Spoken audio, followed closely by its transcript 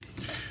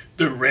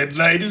The red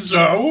light is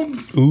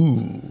on.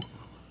 Ooh.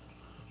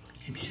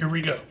 And here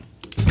we go.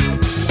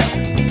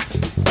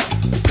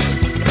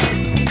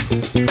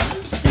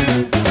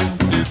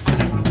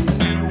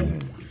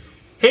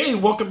 Hey,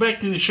 welcome back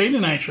to the Shane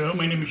and I Show.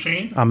 My name is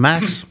Shane. I'm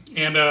Max.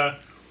 And, yeah.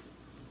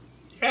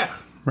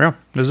 Yeah,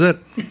 this is it.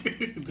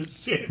 This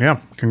is it.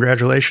 Yeah,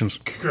 congratulations.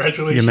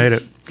 Congratulations. You made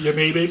it. You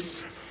made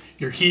it.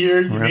 You're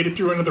here. You made it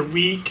through another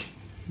week.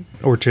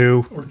 Or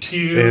two. Or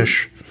two.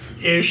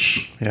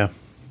 Ish. Yeah.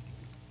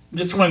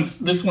 This one's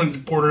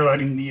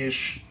borderlining the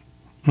ish.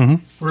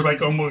 Mm-hmm. We're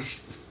like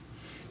almost,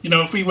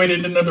 if we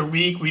waited another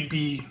week, we'd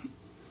be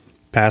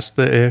past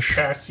the ish.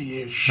 Past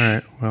the ish. All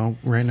right. Well,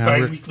 right now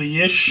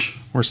bi-weekly ish.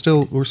 We're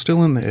still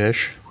in the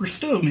ish. We're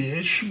still in the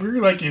ish. We're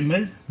like in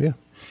there. Yeah.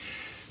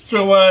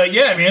 So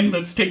yeah, man,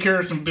 let's take care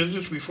of some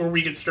business before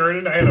we get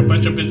started. I had a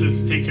bunch of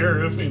business to take care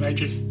of, and I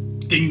just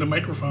dinged the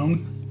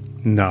microphone.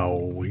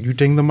 No, you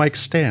dinged the mic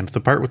stand,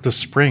 the part with the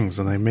springs,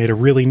 and they made a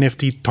really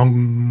nifty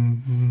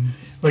tong.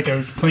 Like I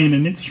was playing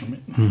an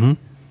instrument. Mm-hmm.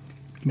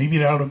 Maybe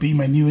that'll be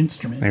my new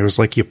instrument. It was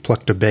like you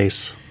plucked a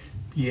bass.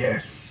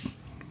 Yes.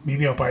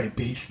 Maybe I'll buy a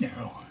bass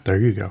now. There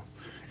you go.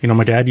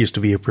 My dad used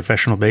to be a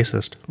professional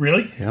bassist.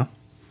 Really? Yeah.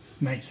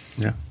 Nice.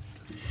 Yeah.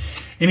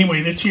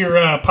 Anyway, this here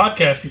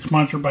podcast is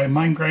sponsored by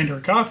Mind Grinder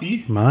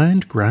Coffee.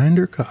 Mind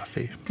Grinder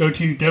Coffee. Go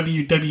to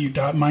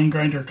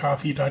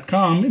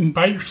www.mindgrindercoffee.com and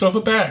buy yourself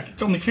a bag.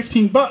 It's only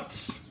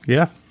 $15.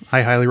 Yeah,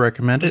 I highly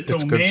recommend it.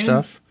 It's good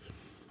stuff.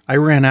 I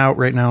ran out.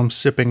 Right now I'm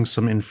sipping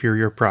some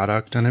inferior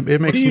product, and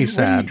it makes me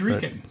sad. What are you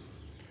drinking?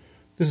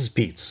 This is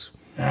Pete's.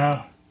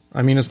 I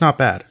mean, it's not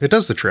bad. It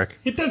does the trick.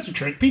 It does the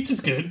trick. Pete's is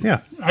good.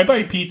 Yeah. I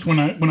buy Pete's when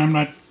I'm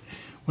not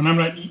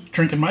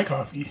drinking my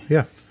coffee.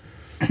 Yeah.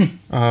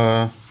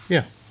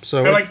 Yeah.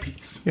 So I like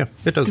Pete's. Yeah,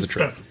 it does the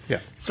trick. Stuff.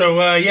 Yeah. So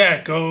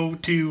go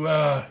to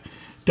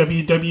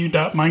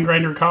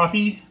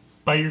www.mindgrindercoffee.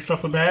 Buy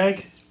yourself a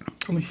bag.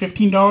 It's only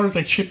 $15.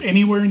 I ship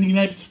anywhere in the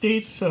United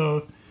States.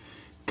 So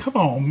come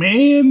on,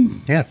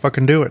 man. Yeah,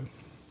 fucking do it.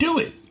 Do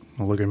it.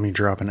 Well, look at me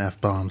dropping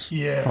F-bombs.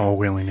 Yeah. All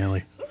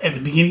willy-nilly. At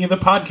the beginning of the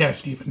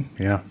podcast, even.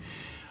 Yeah.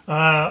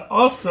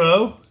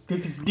 Also,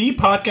 this is the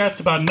podcast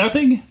about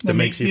nothing that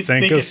makes you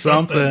think of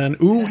something.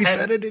 Ooh, we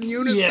said it in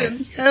unison.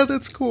 Yes. Yeah,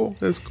 that's cool.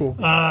 That's cool.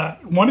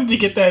 Wanted to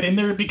get that in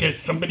there because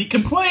somebody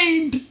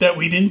complained that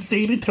we didn't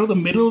say it until the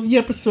middle of the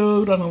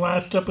episode on the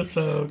last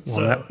episode. Well,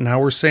 so now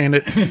we're saying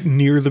it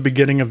near the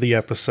beginning of the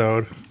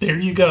episode. There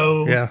you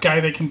go. Yeah. Guy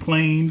that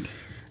complained.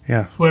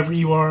 Yeah. Whoever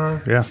you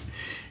are. Yeah.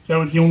 That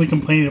was the only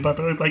complaint about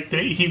it.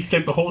 He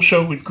said the whole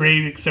show was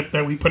great except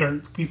that we put our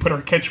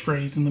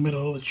catchphrase in the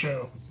middle of the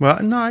show.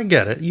 Well, no, I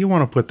get it. You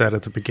want to put that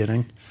at the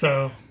beginning.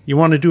 So you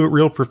want to do it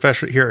real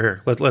professional.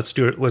 Here. Let's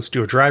do it. Let's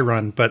do a dry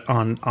run, but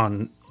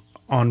on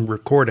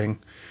recording.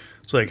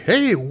 It's like,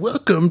 hey,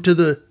 welcome to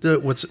the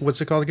what's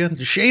it called again?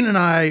 The Shane and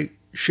I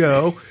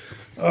Show.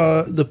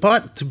 The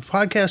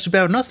podcast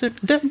about nothing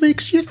that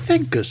makes you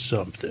think of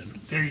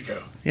something. There you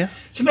go. Yeah.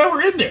 So now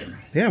we're in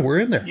there. Yeah, we're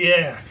in there.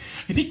 Yeah.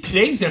 I think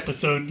today's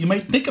episode, you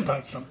might think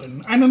about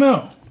something. I don't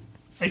know.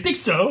 I think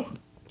so.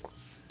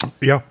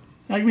 Yeah.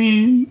 I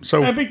mean,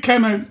 so I've been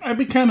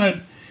kind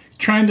of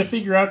trying to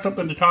figure out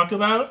something to talk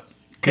about.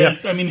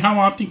 Because, I mean, how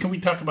often can we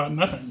talk about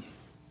nothing?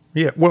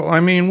 Yeah, well, I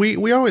mean,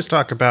 we always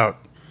talk about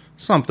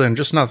something,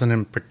 just nothing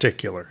in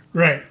particular.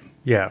 Right.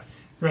 Yeah.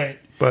 Right.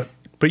 But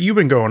you've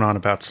been going on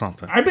about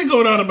something. I've been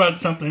going on about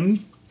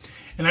something,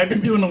 and I've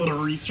been doing a little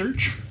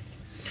research.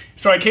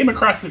 So I came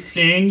across this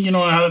thing,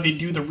 how they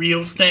do the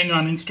Reels thing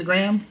on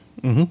Instagram?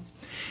 Mm-hmm.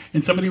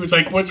 And somebody was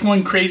like, what's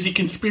one crazy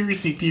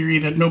conspiracy theory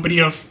that nobody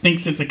else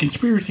thinks is a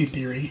conspiracy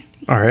theory?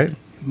 All right.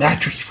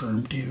 Mattress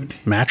Firm, dude.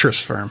 Mattress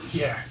Firm.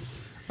 Yeah.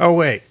 Oh,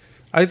 wait.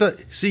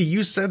 See,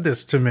 you said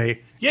this to me.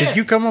 Yeah. Did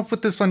you come up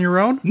with this on your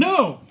own?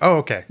 No. Oh,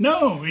 okay.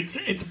 No,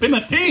 it's been a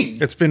thing.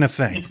 It's been a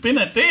thing. It's been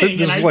a thing.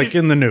 This is like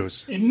in the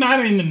news.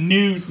 Not in the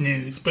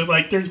news, but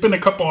like there's been a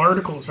couple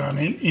articles on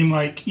it in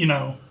like,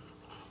 I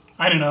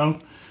don't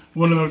know,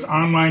 one of those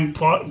online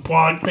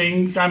blog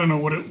things. I don't know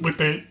what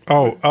the...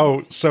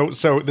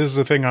 So this is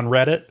a thing on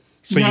Reddit?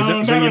 So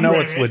no, you know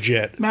Reddit. It's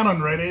legit. Not on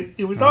Reddit.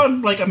 It was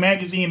on like a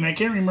magazine, and I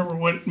can't remember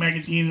what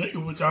magazine it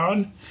was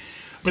on.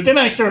 But then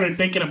I started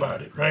thinking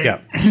about it, right?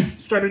 Yeah.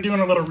 Started doing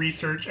a little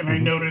research, and I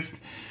noticed,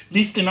 at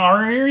least in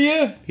our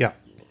area, yeah,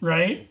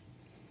 right?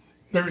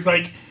 There's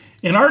like,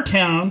 in our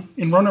town,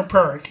 in Roanoke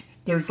Park,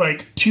 there's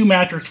like 2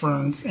 mattress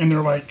firms, and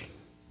they're like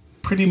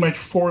pretty much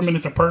 4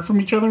 minutes apart from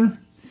each other.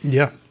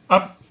 Yeah.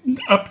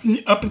 Up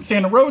in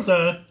Santa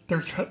Rosa,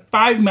 there's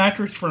 5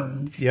 mattress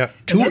firms. Yeah.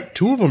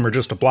 Two of them are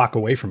just a block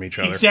away from each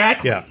other.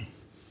 Exactly. Yeah.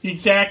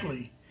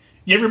 Exactly.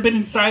 You ever been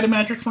inside a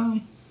mattress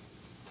firm?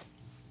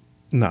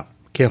 No.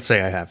 Can't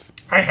say I have.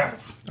 I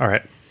have. All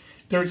right.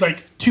 There's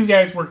like 2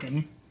 guys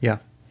working. Yeah.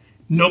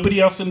 Nobody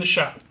else in the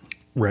shop.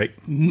 Right.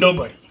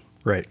 Nobody.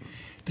 Right.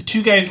 The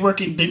 2 guys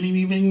working didn't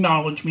even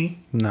acknowledge me.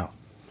 No.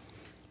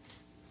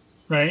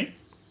 Right?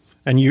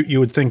 And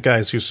you would think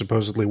guys who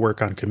supposedly work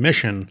on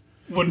commission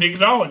wouldn't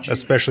acknowledge you.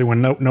 Especially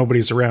when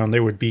nobody's around, they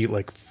would be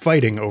like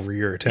fighting over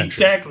your attention.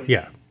 Exactly.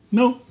 Yeah.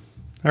 Nope.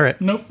 All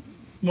right. Nope.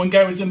 One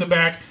guy was in the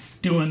back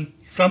doing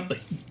something.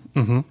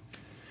 Mm-hmm.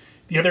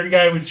 The other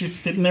guy was just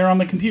sitting there on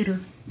the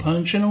computer,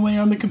 punching away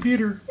on the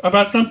computer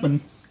about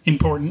something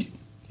important.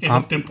 It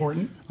looked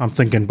important. I'm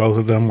thinking both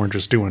of them were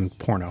just doing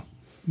porno.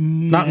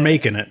 Not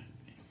making it.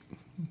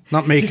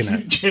 Not making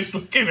it. Just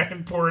looking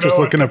at porno. Just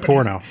looking at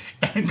porno.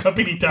 On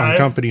company time. On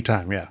company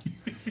time, yeah.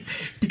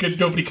 Because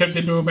nobody comes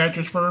into a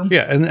mattress firm.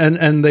 Yeah,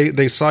 and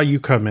they saw you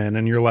come in,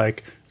 and you're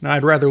like, no,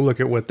 I'd rather look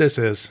at what this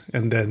is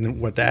and then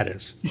what that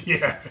is.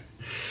 Yeah.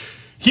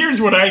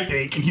 Here's what I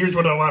think, and here's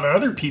what a lot of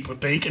other people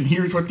think, and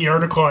here's what the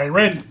article I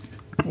read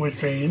was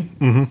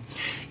saying,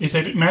 is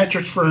that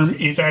mattress firm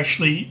is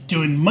actually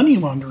doing money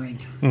laundering.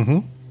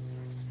 Mm-hmm.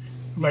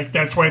 Like,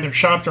 that's why their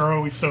shops are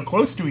always so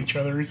close to each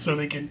other, is so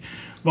they can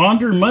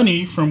launder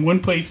money from one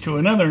place to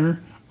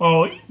another,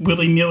 all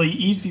willy-nilly,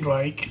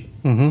 easy-like,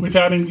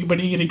 without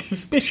anybody getting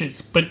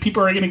suspicious. But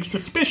people are getting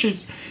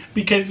suspicious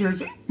because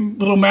there's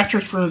little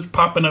mattress firms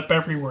popping up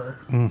everywhere.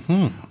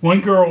 Mm-hmm.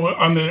 One girl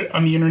on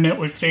the internet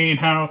was saying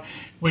how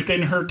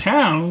within her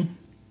town,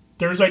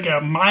 there's like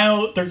a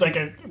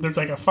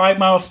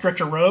 5-mile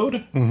stretch of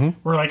road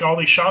where like all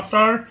these shops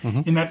are.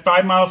 Mm-hmm. In that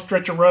 5-mile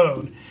stretch of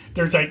road,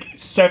 there's like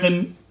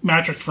 7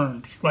 mattress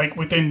firms, like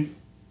within,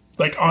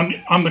 like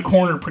on the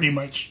corner, pretty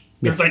much.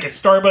 There's like a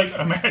Starbucks,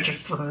 a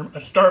mattress firm, a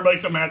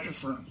Starbucks, a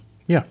mattress firm.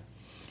 Yeah.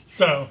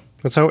 So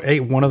that's how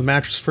one of the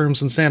mattress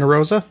firms in Santa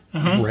Rosa,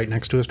 right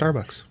next to a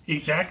Starbucks.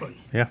 Exactly.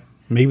 Yeah.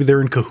 Maybe they're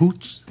in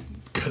cahoots.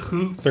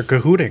 Cahoots. They're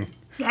cahooting.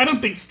 I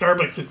don't think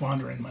Starbucks is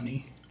laundering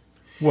money.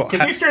 Well,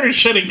 because they started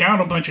shutting down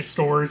a bunch of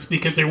stores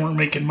because they weren't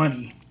making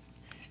money,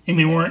 and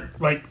they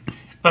weren't like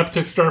up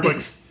to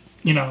Starbucks.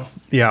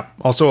 Yeah.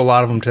 Also, a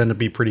lot of them tend to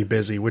be pretty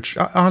busy, which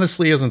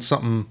honestly isn't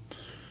something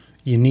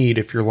you need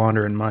if you're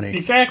laundering money.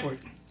 Exactly.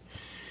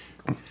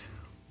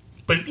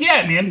 But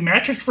yeah, man,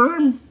 mattress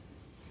firm,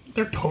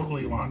 they're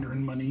totally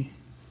laundering money.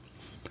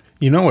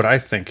 You know what I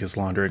think is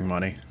laundering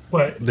money?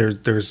 What? There's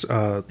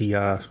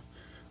the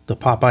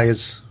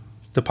Popeyes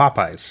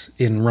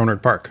in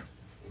Rohnert Park.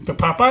 The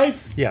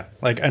Popeyes? Yeah,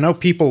 like I know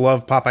people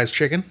love Popeyes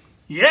chicken.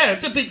 Yeah,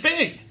 it's a big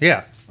thing.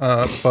 Yeah,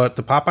 but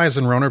the Popeyes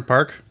in Rohnert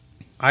Park,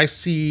 I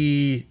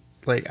see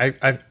like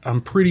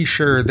I'm pretty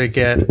sure they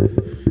get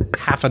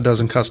half a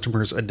dozen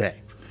customers a day.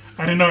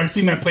 I don't know. I've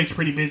seen that place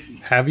pretty busy.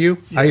 Have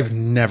you? Yeah. I've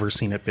never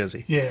seen it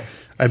busy. Yeah.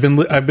 I've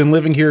been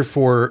living here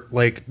for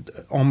like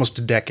almost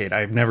a decade.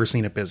 I've never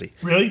seen it busy.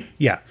 Really?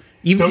 Yeah.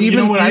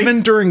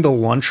 Even during the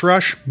lunch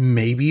rush,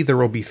 maybe there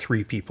will be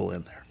 3 people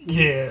in there.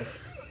 Yeah.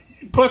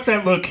 Plus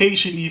that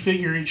location, you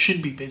figure it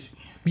should be busy.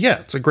 Yeah,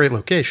 it's a great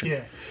location.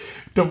 Yeah.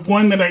 The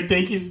one that I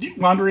think is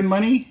laundering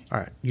money. All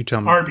right, you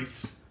tell me.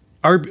 Arby's.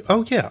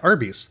 Oh yeah,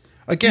 Arby's.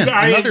 Again,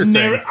 another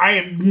thing.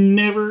 I've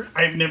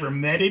never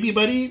met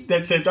anybody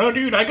that says, "Oh,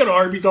 dude, I go to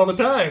Arby's all the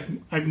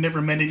time." I've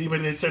never met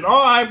anybody that said,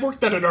 "Oh, I've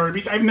worked at an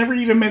Arby's." I've never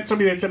even met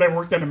somebody that said I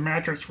worked at a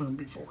mattress firm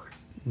before.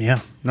 Yeah,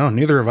 no,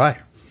 neither have I.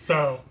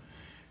 So,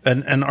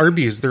 and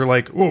Arby's, they're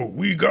like, "Oh,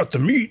 we got the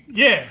meat."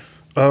 Yeah.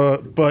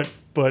 But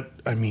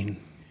I mean,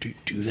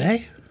 do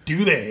they?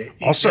 Do they?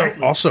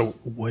 Exactly. Also,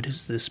 what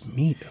is this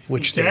meat of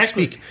which they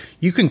speak?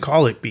 You can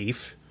call it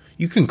beef.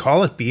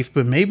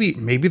 But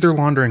maybe they're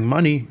laundering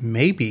money.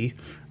 Maybe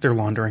they're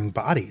laundering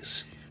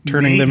bodies,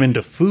 turning them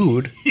into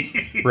food,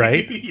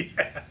 right?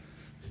 Yeah.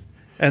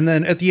 And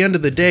then at the end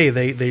of the day,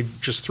 they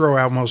just throw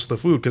out most of the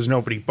food because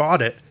nobody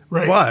bought it.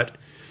 Right. But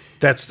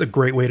that's the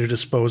great way to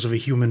dispose of a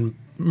human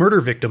murder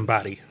victim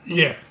body.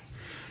 Yeah.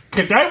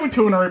 Because I went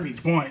to an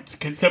Arby's once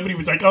because somebody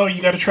was like, "Oh,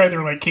 you got to try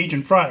their like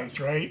Cajun fries,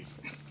 right?"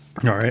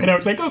 All right. And I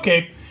was like,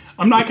 "Okay,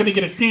 I'm not going to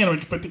get a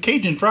sandwich, but the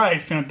Cajun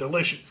fries sound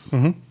delicious."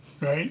 Mm-hmm.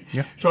 Right?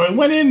 Yeah. So I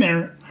went in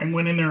there at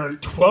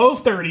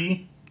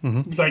 12:30. Mm-hmm.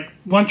 It was like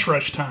lunch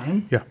rush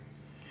time. Yeah.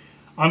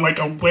 On like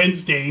a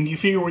Wednesday, and you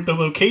figure with the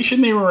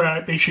location they were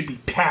at, they should be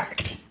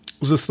packed.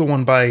 Was this the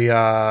one by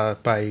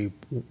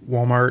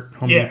Walmart,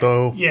 Home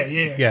Depot?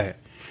 Yeah.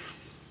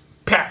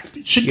 Packed.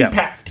 It should be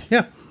packed.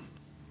 Yeah.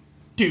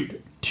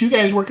 Dude, 2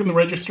 guys working the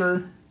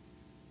register,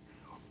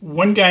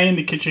 1 guy in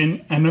the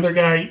kitchen, another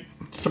guy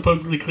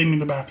supposedly cleaning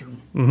the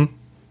bathroom. Mm-hmm.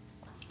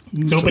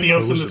 Nobody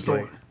else in the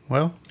store.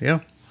 Well,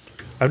 yeah.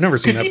 I've never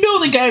seen that.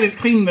 Because the guy that's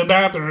cleaning the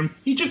bathroom,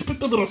 he just put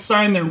the little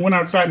sign there and went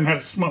outside and had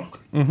a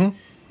smoke. Mm-hmm.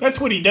 That's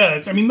what he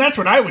does. I mean, that's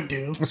what I would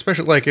do.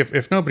 Especially, like,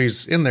 if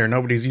nobody's in there,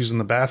 nobody's using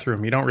the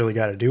bathroom, you don't really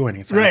got to do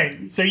anything.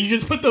 Right. So you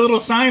just put the little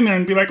sign there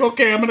and be like,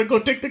 "Okay, I'm going to go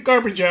take the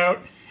garbage out."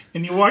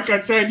 And you walk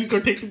outside and you go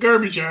take the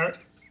garbage out.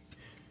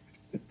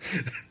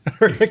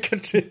 All right,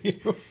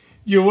 continue.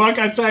 You walk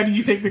outside and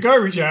you take the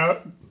garbage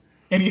out,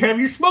 and you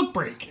have your smoke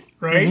break,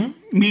 right?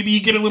 Mm-hmm. Maybe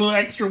you get a little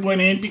extra one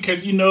in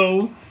because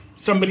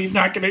somebody's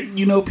not going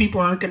to,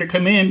 people aren't going to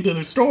come into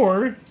the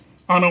store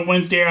on a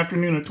Wednesday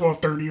afternoon at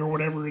 12:30 or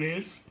whatever it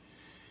is.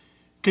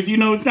 Because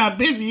it's not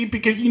busy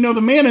because the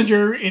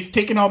manager is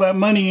taking all that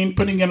money and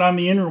putting it on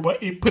the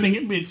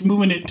is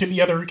moving it to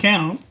the other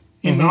account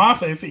in the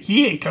office.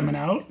 He ain't coming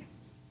out.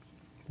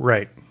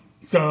 Right.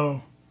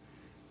 So,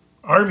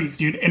 Arby's,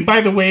 dude. And by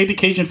the way, the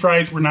Cajun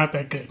fries were not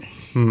that good.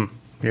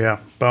 Yeah,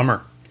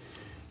 bummer.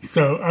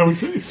 So, I was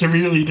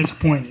severely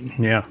disappointed.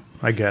 Yeah,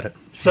 I get it.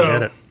 So, I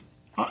get it.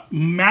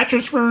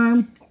 Mattress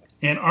Firm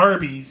and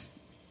Arby's.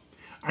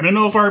 I don't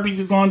know if Arby's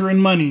is laundering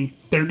money.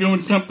 They're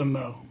doing something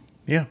though.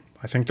 Yeah,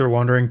 I think they're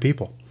laundering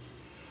people.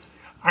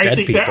 I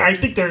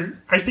think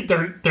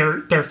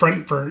they're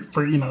fronting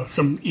for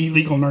some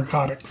illegal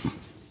narcotics.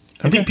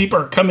 I think people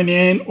are coming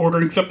in,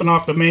 ordering something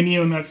off the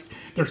menu, and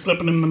they're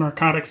slipping in the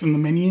narcotics in the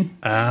menu. You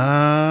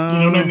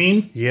know what I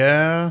mean?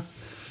 Yeah.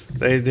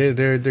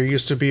 There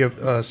used to be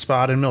a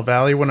spot in Mill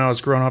Valley when I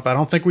was growing up. I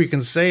don't think we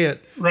can say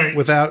it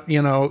without,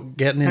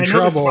 getting in trouble. I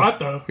know the spot,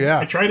 though. Yeah.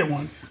 I tried it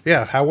once.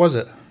 Yeah, how was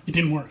it? It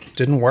didn't work.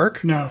 Didn't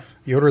work? No.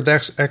 You ordered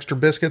the extra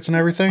biscuits and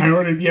everything? I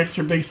ordered the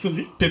extra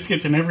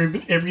biscuits and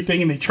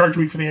everything, and they charged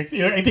me for the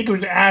extra. I think it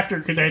was after,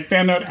 because I had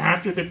found out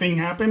after the thing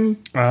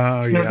happened.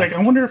 And I was like,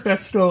 I wonder if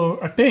that's still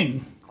a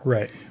thing.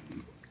 Right.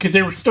 Because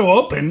they were still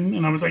open,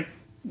 and I was like,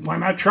 why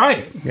not try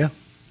it? Yeah.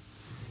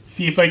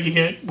 See if I could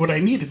get what I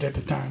needed at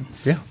the time.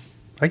 Yeah.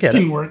 I get it.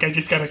 Didn't work. I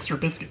just got extra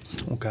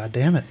biscuits. Oh, God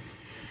damn it.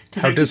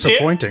 How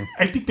disappointing.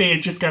 I think they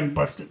had just gotten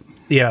busted.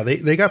 Yeah,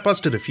 they got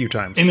busted a few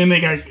times. And then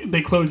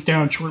they closed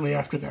down shortly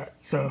after that.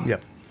 So yeah.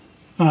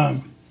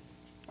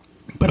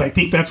 But I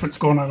think that's what's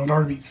going on at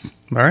Arby's.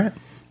 All right.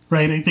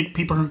 Right? I think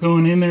people are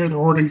going in there, they're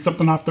ordering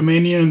something off the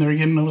menu, and they're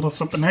getting a little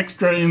something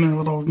extra in their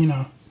little,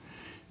 the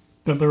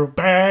little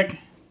bag.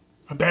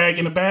 A bag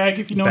in a bag,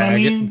 if you know what I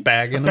mean.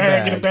 Bag in a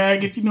bag in a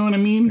bag, if you know what I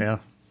mean. Yeah.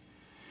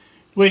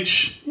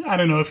 Which, I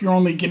don't know, if you're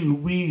only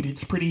getting weed,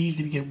 it's pretty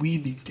easy to get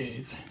weed these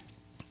days.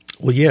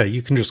 Well, yeah,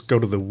 you can just go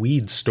to the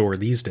weed store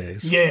these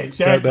days. Yeah,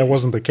 exactly. That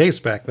wasn't the case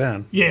back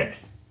then. Yeah.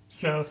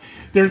 So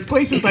there's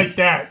places like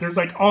that. There's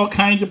like all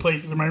kinds of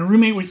places. And my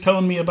roommate was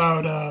telling me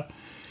about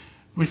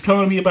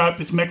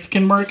this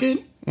Mexican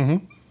market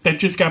that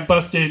just got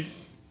busted.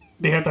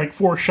 They had like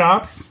 4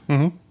 shops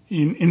in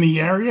the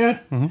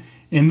area,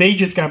 and they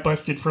just got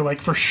busted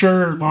for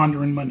sure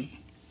laundering money.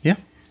 Yeah.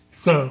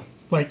 So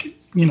the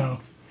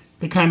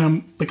kind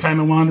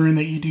of laundering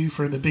that you do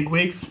for the big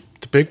wigs.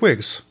 The big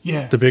wigs.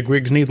 Yeah. The big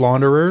wigs need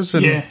launderers,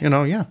 and Yeah.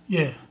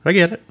 I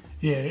get it.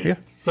 Yeah.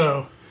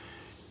 So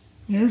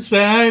there's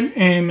that,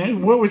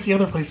 and what was the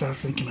other place I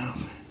was thinking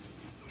of?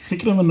 I was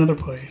thinking of another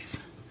place.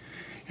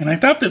 And I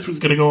thought this was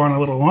going to go on a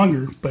little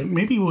longer, but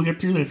maybe we'll get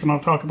through this and I'll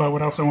talk about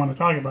what else I want to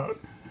talk about.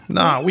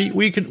 Nah,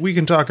 we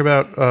can talk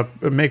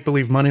about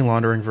make-believe money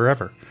laundering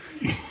forever.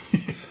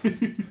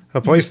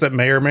 A place that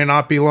may or may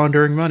not be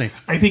laundering money.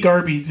 I think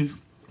Arby's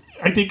is...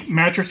 I think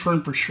Mattress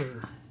Firm for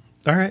sure.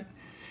 All right.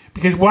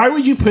 Because why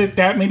would you put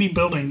that many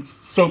buildings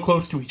so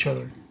close to each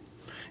other?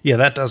 Yeah,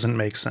 that doesn't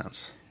make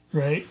sense.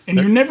 Right? And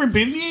you're never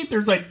busy.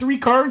 There's like 3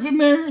 cars in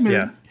there. And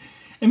yeah.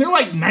 And they're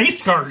like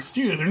nice cars,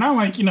 too. They're not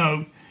like,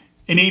 an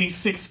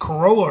 86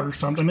 Corolla or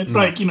something. It's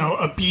like, a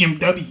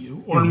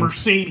BMW or a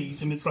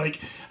Mercedes. And it's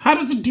like, how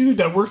does a dude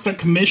that works at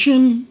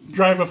commission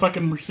drive a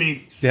fucking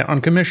Mercedes? Yeah,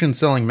 on commission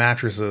selling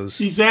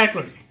mattresses.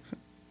 Exactly.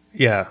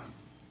 Yeah.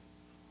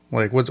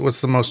 Like,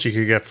 what's the most you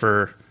could get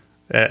for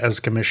as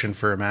commission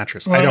for a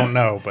mattress? Well, I don't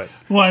know, but...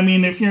 Well, I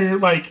mean, if you're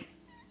like...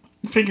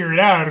 Figure it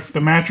out. If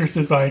the mattress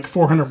is like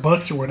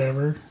 $400 or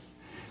whatever,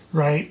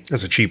 right?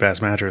 That's a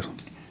cheap-ass mattress.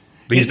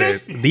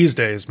 These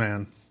days,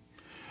 man.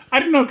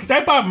 I don't know, because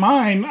I bought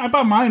mine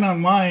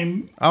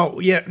online. Oh,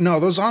 yeah. No,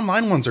 those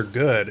online ones are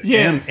good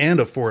and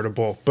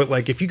affordable. But,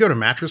 like, if you go to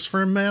Mattress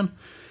Firm, man...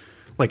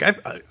 Like,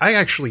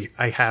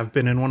 I have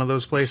been in one of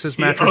those places,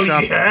 mattress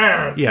shop.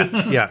 Yeah.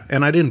 Yeah,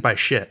 and I didn't buy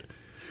shit.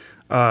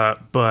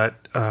 But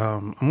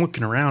I'm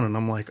looking around, and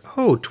I'm like,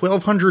 oh,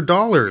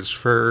 $1,200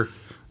 for...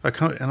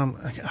 And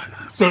I'm like,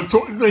 so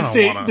let's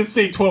say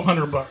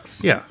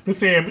 $1,200. Yeah. Let's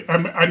say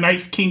a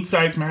nice king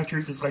size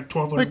mattress is like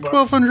 $1,200. Like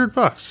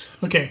 $1,200.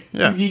 Okay.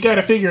 Yeah. You got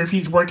to figure if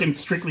he's working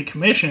strictly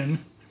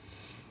commission,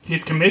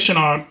 his commission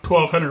on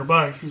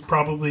 $1,200 is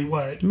probably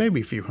what?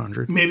 Maybe a few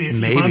hundred. Maybe a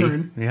few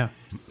hundred. Yeah.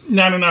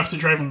 Not enough to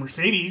drive a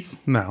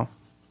Mercedes. No.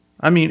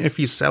 I mean, if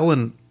he's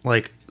selling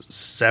like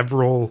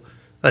several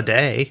a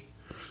day,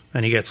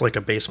 and he gets like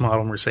a base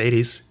model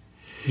Mercedes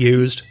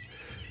used,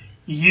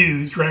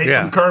 right?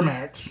 Yeah. From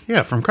CarMax.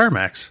 Yeah, from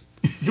CarMax.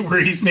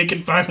 Where he's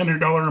making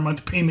 $500 a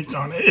month payments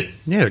on it.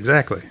 Yeah,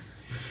 exactly.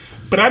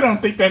 But I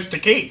don't think that's the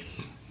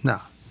case.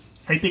 No.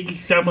 I think he's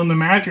selling the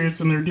mattress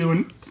and they're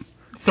doing...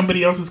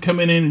 Somebody else is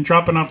coming in and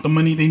dropping off the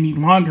money they need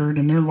laundered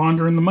and they're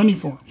laundering the money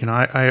for him.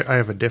 I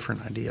have a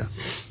different idea.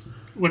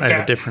 What's that? I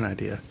have a different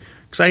idea.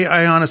 Because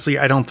I honestly,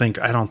 I don't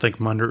think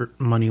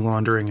money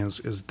laundering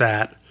is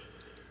that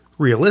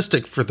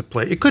realistic for the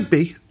play. It could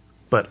be,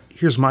 but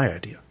here's my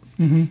idea.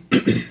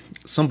 Mm-hmm.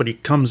 Somebody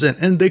comes in,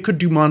 and they could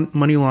do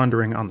money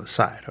laundering on the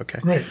side, okay?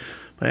 Right.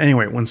 But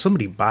anyway, when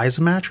somebody buys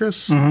a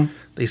mattress,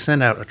 they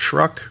send out a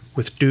truck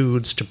with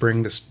dudes to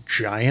bring this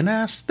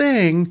giant-ass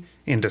thing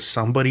into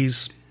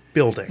somebody's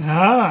building.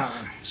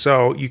 Ah.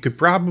 So you could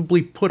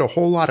probably put a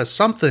whole lot of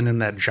something in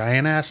that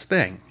giant-ass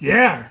thing.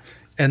 Yeah.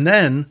 And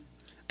then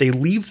they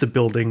leave the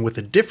building with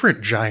a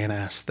different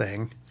giant-ass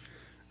thing,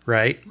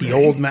 right? The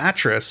old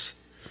mattress,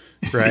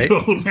 right?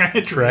 The old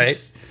mattress.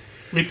 Right?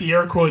 With the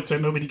air quotes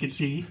that nobody can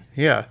see.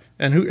 Yeah,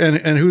 and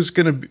who's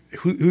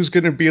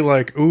gonna be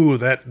like, ooh,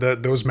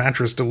 those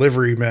mattress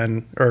delivery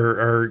men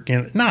are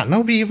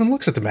nobody even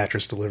looks at the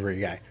mattress delivery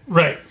guy.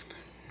 Right.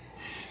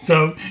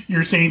 So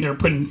you're saying they're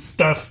putting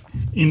stuff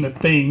in the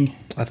thing.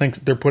 I think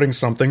they're putting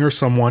something or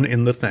someone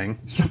in the thing.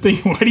 Something.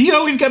 Why do you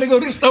always got to go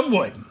to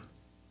someone?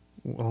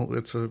 Well,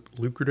 it's a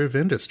lucrative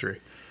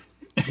industry.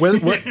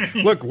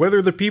 Look,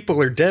 whether the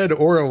people are dead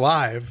or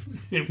alive,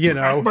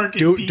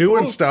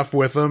 doing stuff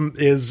with them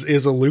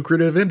is a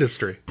lucrative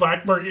industry.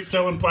 Black market,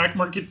 selling black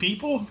market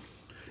people?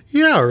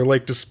 Yeah, or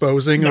like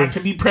disposing Not of... to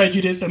be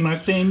prejudiced, I'm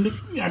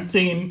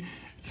saying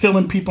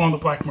selling people on the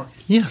black market.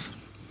 Yes.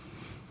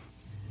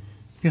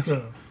 Yeah.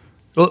 So.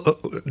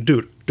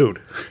 Dude.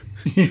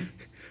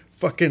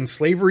 Fucking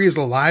slavery is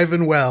alive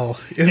and well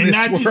in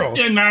this world.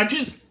 And not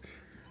just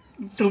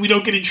so we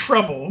don't get in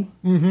trouble.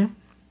 Mm-hmm.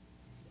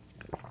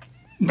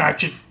 Not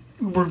just,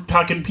 we're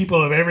talking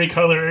people of every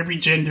color, every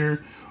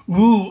gender.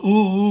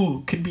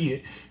 Ooh. Could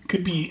be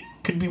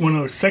one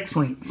of those sex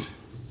rings.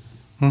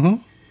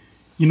 Mm-hmm.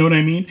 You know what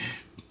I mean?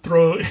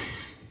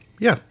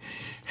 Yeah.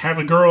 Have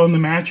a girl on the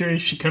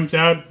mattress. She comes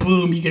out.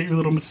 Boom. You get your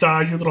little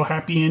massage, your little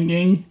happy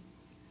ending.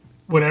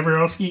 Whatever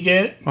else you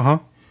get. Uh-huh.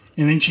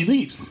 And then she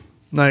leaves.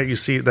 No, you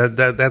see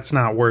that's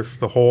not worth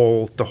the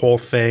whole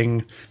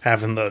thing.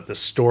 Having the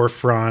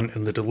storefront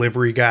and the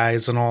delivery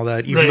guys and all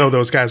that. Even though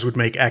those guys would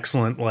make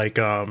excellent like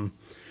escorts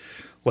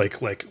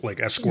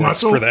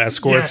for the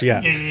escorts.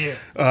 Yeah.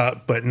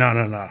 But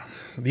no.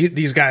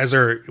 These guys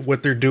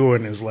what they're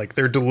doing is like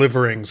they're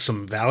delivering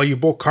some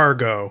valuable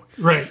cargo.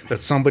 Right.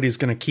 That somebody's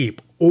going to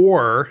keep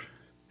or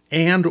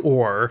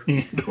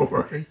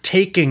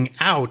taking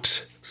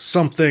out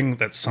something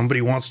that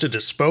somebody wants to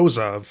dispose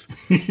of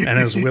and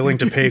is willing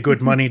to pay good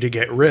money to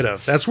get rid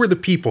of. That's where the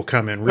people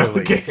come in,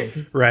 really.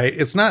 Okay. Right?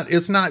 It's not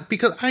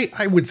because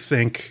I would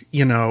think,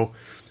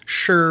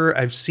 sure,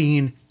 I've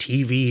seen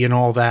TV and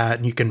all that,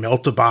 and you can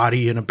melt a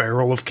body in a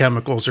barrel of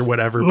chemicals or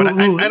whatever, but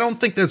I don't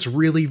think that's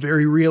really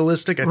very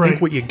realistic. I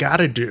think what you got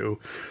to do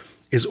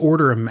is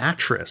order a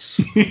mattress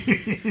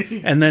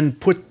and then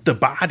put the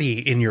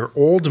body in your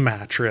old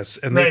mattress,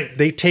 and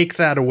they take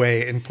that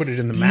away and put it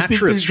in the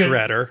mattress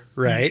shredder,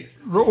 right?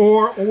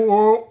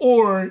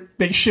 Or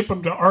they ship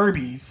them to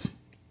Arby's.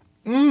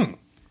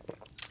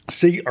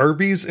 See,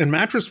 Arby's and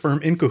Mattress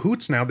Firm in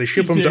cahoots now. They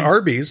ship them to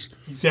Arby's.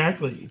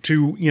 Exactly.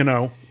 To,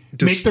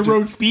 make the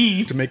roast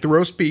beef. To make the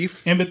roast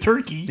beef. And the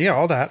turkey. Yeah,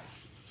 all that.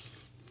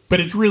 But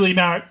it's really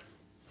not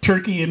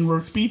turkey and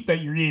roast beef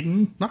that you're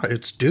eating. No,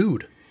 it's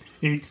dude.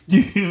 And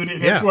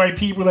that's why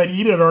people that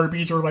eat at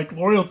Arby's are like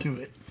loyal to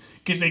it,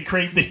 because they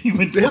crave the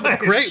human flesh. Yeah,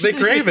 they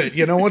crave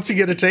it. Once you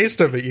get a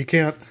taste of it, you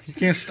can't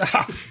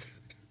stop.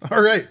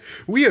 All right,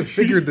 we have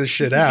figured this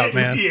shit out,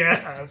 man.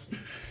 Yeah,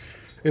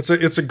 it's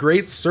a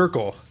great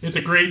circle. It's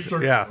a great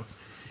circle. Yeah,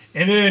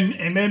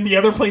 and then the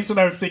other place that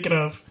I was thinking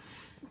of,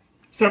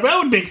 so that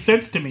would make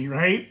sense to me,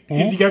 right?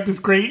 Mm-hmm. Is you got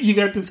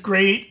this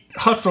great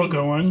hustle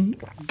going.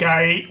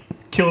 Guy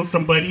kills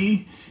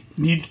somebody.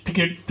 Needs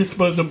to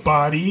dispose of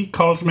body,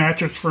 calls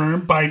Mattress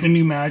Firm, buys a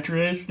new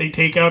mattress. They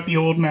take out the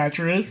old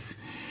mattress.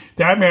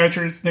 That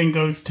mattress then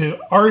goes to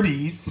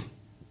Arby's.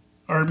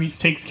 Arby's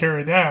takes care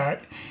of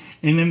that.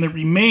 And then the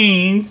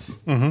remains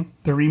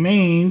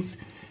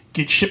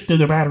get shipped to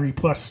the Battery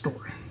Plus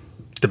store.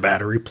 The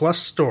Battery Plus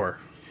store.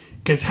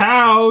 Because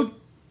have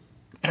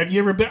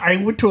you ever been? I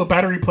went to a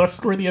Battery Plus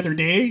store the other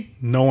day.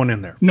 No one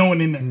in there.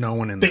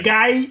 The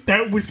guy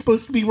that was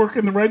supposed to be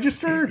working the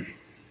register...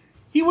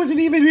 He wasn't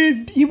even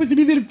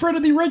in front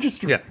of the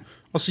register. Yeah.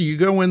 Well, so you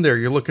go in there,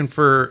 you're looking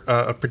for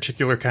a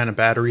particular kind of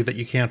battery that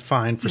you can't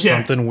find for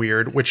something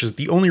weird, which is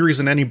the only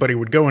reason anybody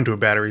would go into a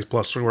Batteries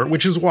Plus store,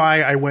 which is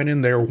why I went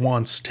in there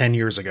once 10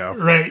 years ago.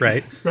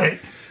 Right.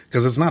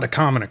 Because it's not a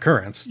common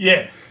occurrence.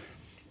 Yeah.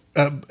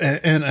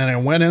 And I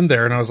went in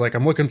there and I was like,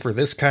 I'm looking for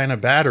this kind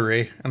of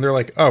battery. And they're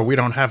like, oh, we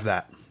don't have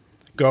that.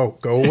 Go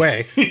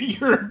away.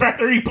 You're a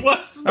Battery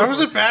Plus. I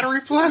was a Battery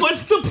Plus.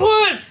 What's the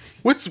plus?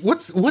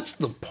 What's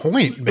the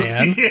point,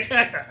 man?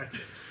 Yeah.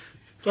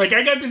 Like,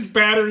 I got this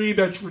battery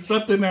that's for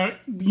something that,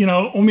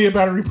 only a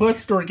Battery Plus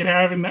store can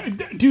have.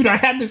 And dude, I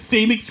had the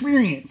same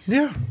experience.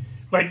 Yeah.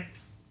 Like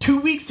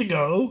 2 weeks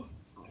ago,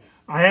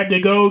 I had to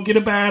go get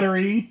a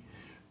battery,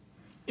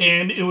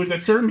 and it was a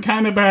certain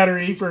kind of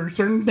battery for a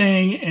certain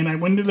thing. And I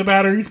went to the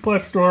Batteries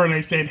Plus store and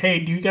I said, hey,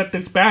 do you got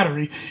this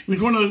battery? It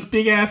was one of those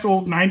big ass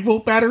old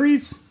 9-volt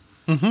batteries.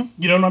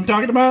 Mm-hmm. You know what I'm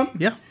talking about?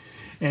 Yeah.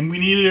 And we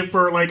needed it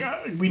for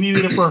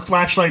a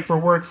flashlight for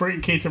work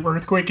in case of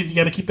earthquake, because you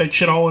got to keep that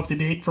shit all up to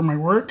date for my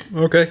work.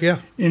 Okay, yeah.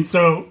 And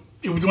so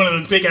it was one of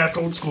those big ass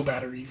old school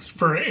batteries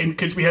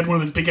because we had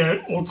one of those big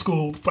old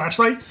school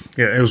flashlights.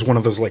 Yeah, it was one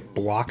of those like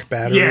block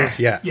batteries.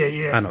 Yeah.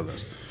 I know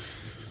those.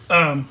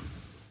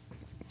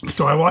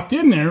 So I walked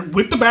in there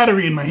with the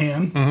battery in my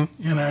hand,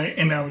 and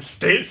I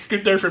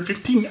stood there for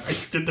 15. I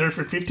stood there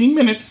for 15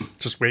 minutes,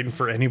 just waiting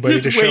for anybody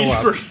to show up. Just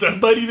waiting for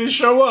somebody to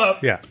show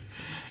up. Yeah.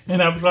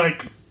 And I was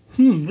like,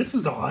 this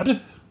is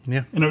odd.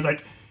 Yeah. And I was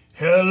like,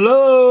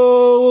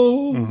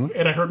 hello,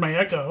 and I heard my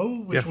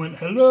echo, which Yeah. went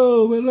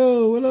hello,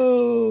 hello,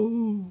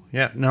 hello.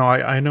 Yeah, no,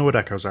 I know what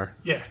echoes are.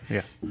 Yeah.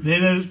 Yeah.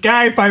 Then this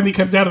guy finally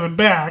comes out of the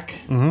back,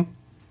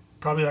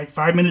 probably like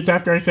 5 minutes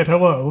after I said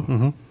hello,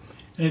 and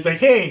he's like,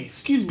 "Hey,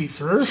 excuse me,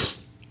 sir."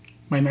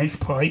 My nice,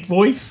 polite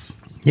voice.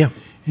 Yeah.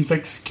 He's like,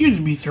 "Excuse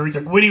me, sir." He's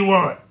like, "What do you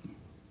want?"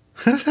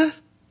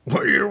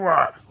 What do you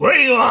want? What do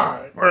you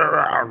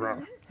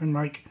want? I'm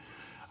like,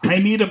 "I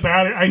need a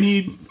battery. I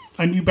need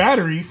a new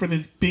battery for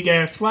this big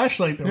ass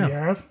flashlight that we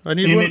have. I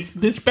need and one- it's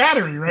this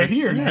battery right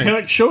here." And yeah.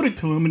 I showed it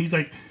to him, and he's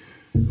like,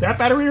 "That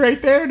battery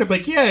right there?" And I'm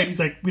like, "Yeah." And he's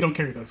like, "We don't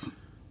carry those."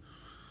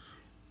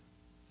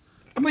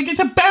 I'm like, "It's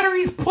a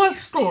Batteries Plus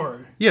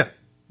store." Yeah.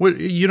 What,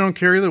 you don't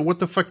carry that? What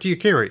the fuck do you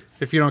carry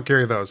if you don't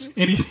carry those?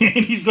 And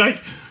he's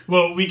like,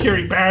 "Well, we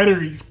carry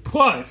Batteries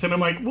Plus." And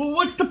I'm like, "Well,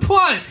 what's the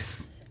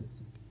plus?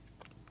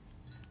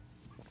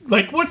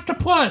 Like, what's the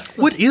plus?"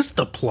 What is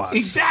the plus?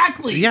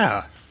 Exactly.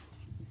 Yeah.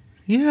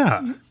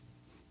 Yeah.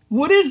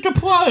 What is the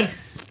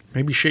plus?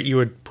 Maybe shit you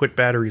would put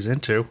batteries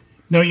into.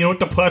 No, you know what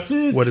the plus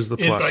is? What is the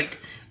plus? It's like,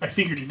 I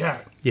figured it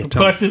out. Yeah, The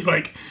tell plus is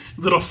like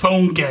little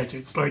phone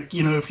gadgets. Like,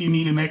 you know, if you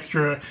need an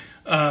extra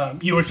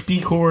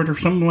USB cord or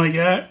something like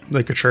that,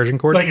 Like a charging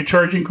cord? like a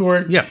charging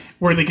cord, Yeah.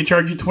 where they can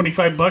charge you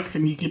 $25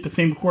 and you get the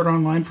same cord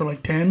online for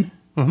like 10.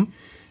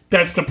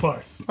 That's the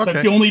plus. Okay.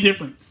 That's the only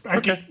difference.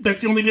 Okay.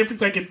 That's the only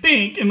difference I can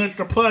think, unless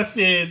the plus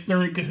is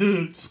they're in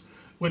cahoots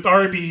with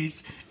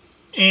Arby's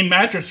and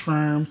Mattress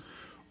Firm,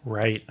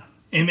 Right.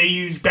 and they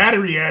use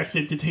battery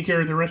acid to take care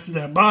of the rest of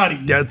that body.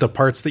 Yeah, the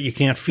parts that you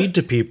can't feed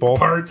to people.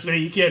 Parts that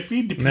you can't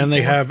feed to people. And then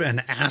they have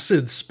an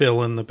acid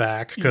spill in the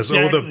back because,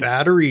 Exactly. the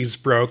batteries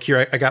broke.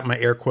 Here, I got my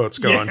air quotes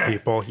going, Yeah.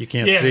 people. You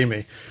can't Yeah. see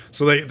me.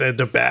 So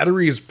the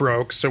batteries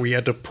broke, so we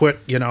had to put,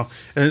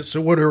 and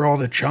so what are all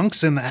the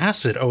chunks in the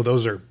acid? Oh,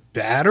 those are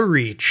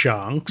battery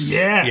chunks.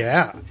 Yeah.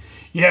 Yeah.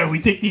 Yeah, we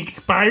take the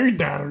expired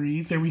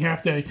batteries and we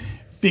have to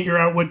figure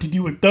out what to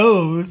do with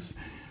those.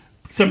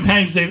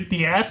 Sometimes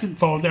the acid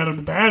falls out of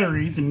the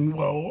batteries, and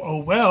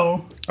oh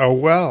well. Oh,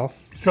 well.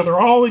 So they're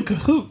all in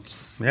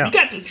cahoots. Yeah. We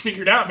got this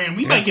figured out, man.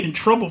 We might get in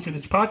trouble for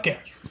this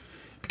podcast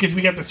because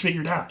we got this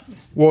figured out.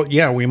 Well,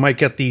 yeah, we might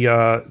get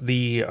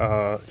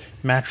the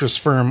Mattress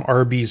Firm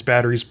Arby's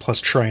Batteries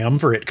Plus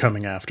Triumvirate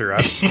coming after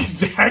us.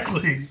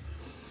 Exactly.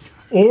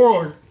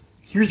 Or,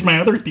 here's my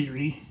other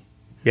theory.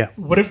 Yeah.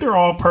 What if they're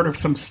all part of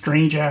some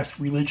strange ass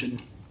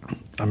religion?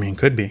 I mean,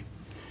 could be.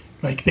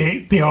 Like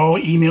they all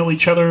email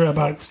each other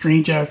about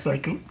strange ass,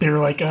 like they're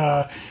like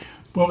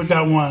what was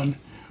that one?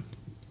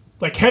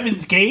 Like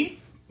Heaven's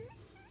Gate,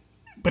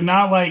 but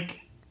not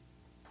like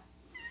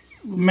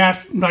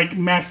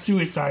mass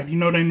suicide. You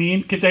know what I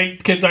mean? Because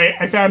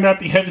I found out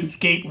the Heaven's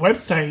Gate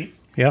website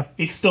Yeah.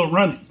 is still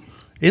running.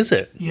 Is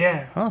it?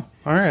 Yeah, Oh,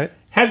 all right.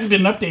 hasn't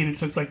been updated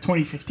since like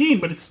 2015,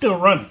 but it's still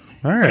running.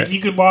 All right. Like you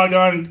could log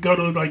on and go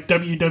to like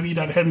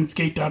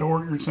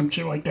www.heavensgate.org or some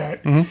shit like that,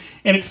 and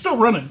it's still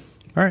running.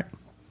 All right.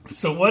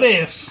 So what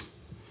if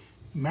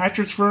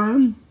Mattress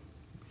Firm,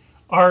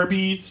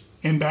 Arby's,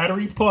 and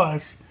Battery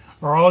Plus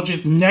are all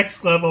just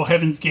next level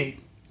Heaven's Gate?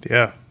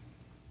 Yeah.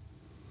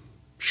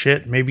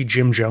 Shit, maybe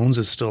Jim Jones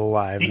is still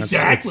alive. and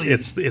Exactly.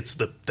 It's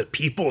the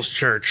People's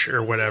Church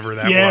or whatever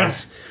that Yeah.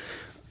 was.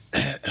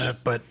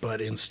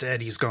 But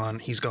instead he's gone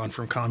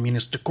from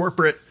communist to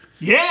corporate.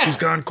 Yeah, He's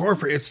gone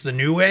corporate. It's the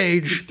new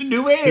age. It's the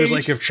new age. He was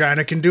like, if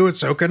China can do it,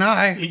 so can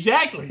I.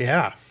 Exactly.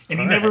 Yeah. And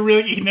he All never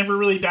right.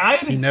 really died.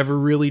 He never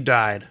really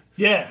died.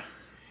 Yeah.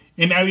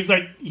 And now he's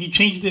like, he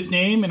changed his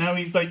name, and now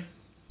he's like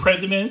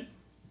president,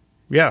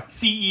 Yeah.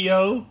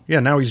 CEO.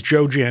 Yeah, now he's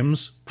Joe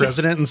Jims,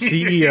 president and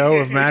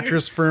CEO of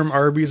Mattress Firm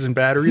Arby's and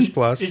Batteries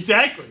Plus.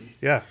 Exactly.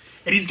 Yeah.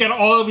 And he's got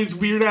all of his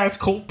weird ass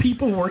cult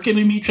people working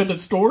in each of the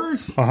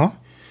stores. Uh-huh.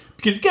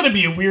 Because you got to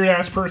be a weird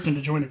ass person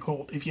to join a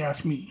cult, if you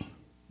ask me.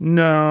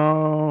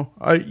 No,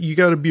 you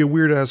got to be a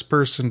weird ass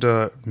person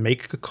to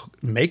make a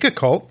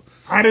cult.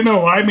 I don't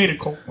know. I made a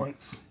cult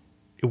once.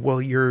 Well,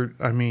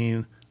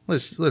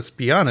 let's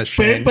be honest,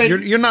 Shane. but-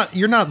 you're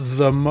not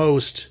the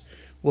most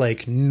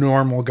like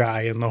normal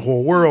guy in the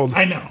whole world.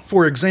 I know.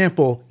 For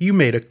example, you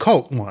made a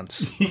cult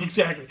once.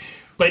 Exactly.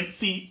 But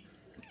see,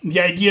 the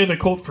idea of the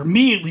cult, for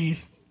me at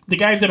least, the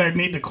guys that I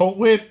made the cult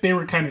with, they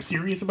were kind of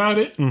serious about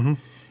it. Mm-hmm.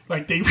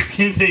 Like they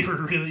were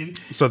really,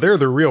 So they're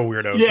the real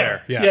weirdos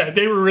there. yeah.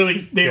 They were really,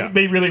 Yeah.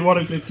 they really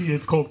wanted to see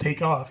this cult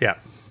take off. Yeah.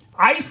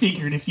 I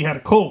figured if you had a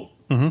cult,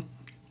 Mm-hmm.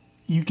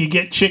 you could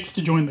get chicks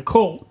to join the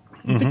cult.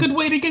 It's a good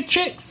way to get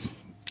chicks.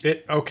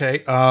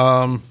 Okay.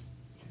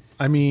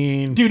 I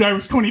mean, Dude, I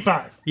was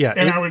 25. Yeah,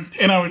 and it- I was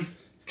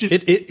just,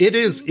 it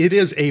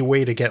is a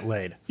way to get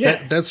laid.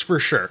 Yeah. That's for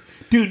sure.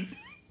 dude,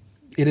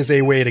 It is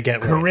a way to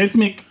get laid.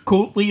 charismatic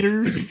cult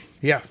leaders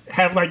Yeah.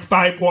 have like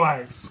 5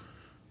 wives.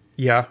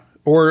 Yeah.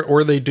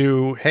 Or they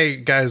do, hey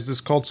guys,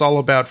 this cult's all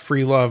about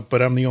free love,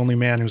 but I'm the only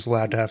man who's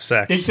allowed to have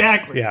sex.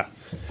 Exactly. Yeah.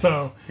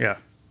 So, Yeah.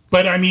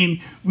 but I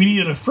mean, we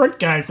needed a front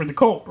guy for the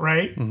cult,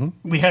 right? Mm-hmm.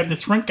 We had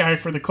this front guy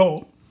for the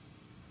cult,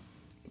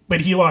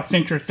 but he lost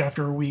interest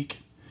after a week.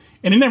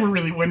 And it never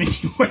really went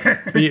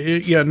anywhere.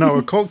 Yeah, no,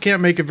 a cult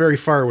can't make it very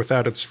far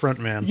without its front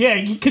man.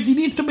 Yeah, because you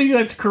need somebody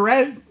that's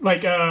correct.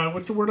 Like,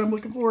 what's the word I'm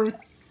looking for?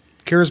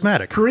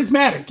 Charismatic.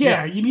 Charismatic,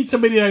 yeah. You need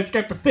somebody that's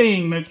got the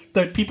thing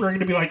that people are going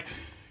to be like,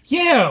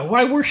 yeah,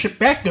 why worship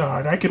that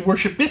god? I could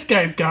worship this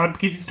guy's god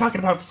because he's talking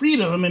about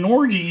freedom and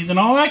orgies and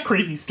all that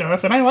crazy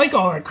stuff, and I like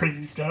all that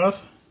crazy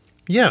stuff.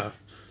 Yeah,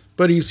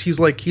 but he's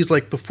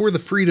like before the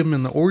freedom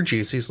and the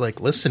orgies, he's like,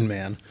 listen,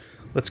 man,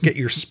 let's get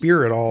your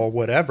spirit all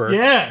whatever.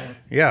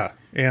 Yeah.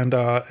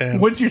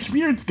 And once your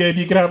spirit's good,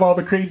 you can have all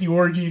the crazy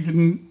orgies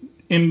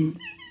and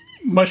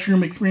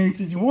mushroom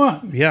experiences you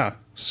want. Yeah.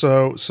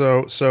 So,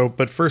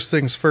 but first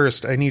things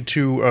first, I need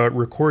to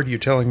record you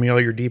telling me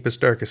all your deepest,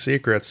 darkest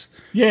secrets.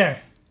 Yeah.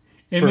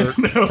 And then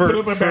I'm going to open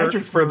up a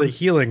mattress for firm. the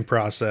healing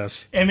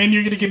process. And then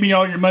you're going to give me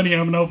all your money.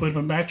 I'm going to open up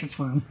a mattress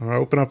firm. I'm going to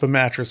open up a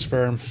mattress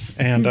firm,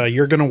 and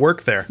you're going to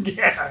work there.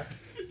 Yeah.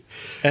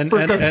 And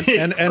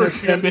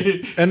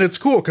it's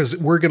cool because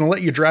we're going to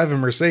let you drive a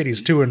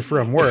Mercedes to and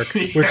from work,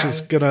 which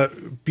is going to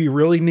be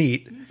really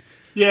neat.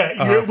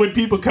 Yeah. When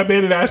people come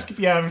in and ask if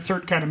you have a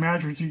certain kind of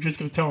mattress, you're just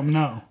going to tell them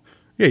no.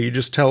 Yeah, you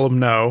just tell them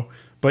no.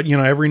 But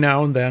every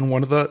now and then,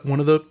 one of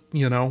the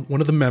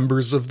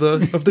members of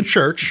the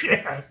church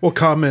will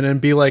come in and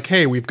be like,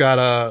 "Hey, we've got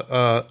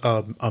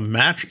a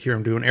match here."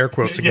 I'm doing air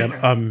quotes again.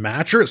 A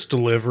mattress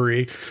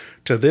delivery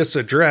to this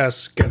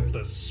address. Get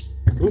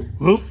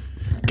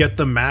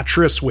the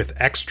mattress with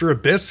extra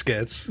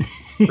biscuits,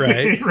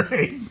 right?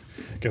 Right.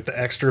 Get the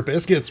extra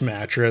biscuits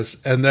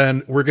mattress, and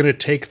then we're gonna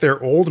take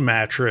their old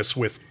mattress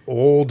with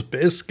old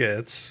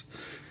biscuits.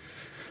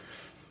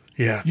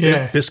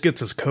 Yeah.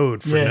 Biscuits is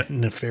code for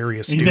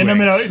nefarious doings.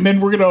 And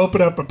then we're going to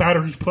open up a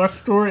Batteries Plus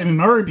store and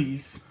an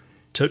Arby's.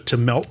 To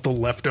melt the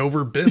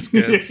leftover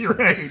biscuits.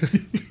 Right.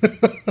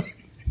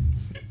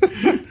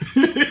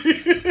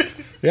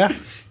 Yeah.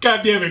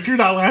 God damn it. If you're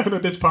not laughing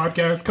at this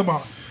podcast, come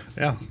on.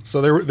 Yeah.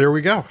 So there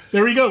we go.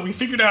 There we go. We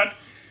figured out,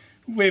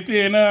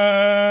 within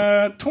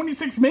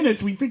 26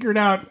 minutes, we figured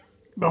out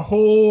the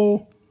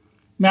whole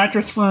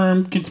mattress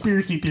firm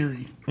conspiracy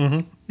theory.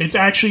 Mm-hmm. It's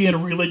actually in a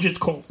religious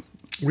cult.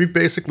 We've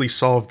basically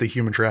solved the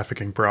human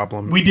trafficking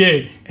problem. We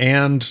did.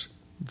 And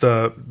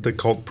the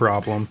cult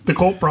problem. The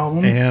cult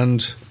problem.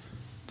 And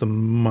the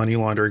money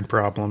laundering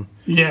problem.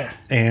 Yeah.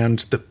 And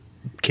the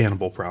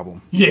cannibal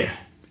problem. Yeah.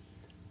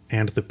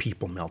 And the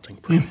people melting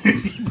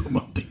problem. People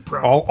melting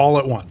problem. All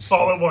at once.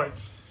 All at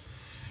once.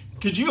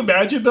 Could you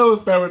imagine, though,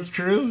 if that was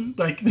true?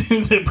 Like,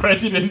 the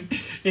president,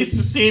 it's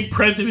the same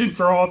president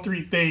for all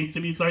three things.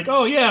 And he's like,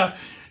 oh, yeah.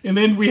 And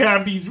then we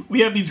have these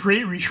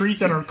great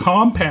retreats at our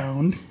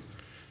compound.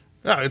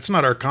 It's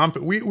not our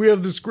we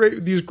have these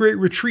great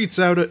retreats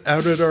out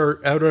at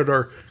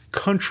our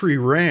country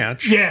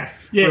ranch. Yeah,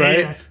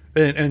 right. Yeah.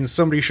 And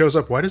somebody shows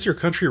up. Why does your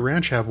country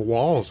ranch have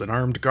walls and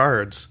armed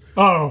guards?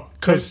 Oh,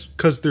 because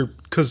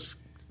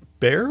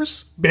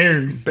bears.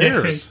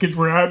 Because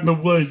we're out in the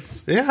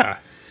woods. Yeah.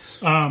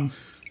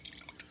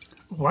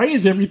 Why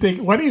is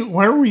everything?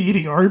 Why are we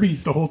eating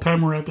Arby's the whole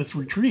time we're at this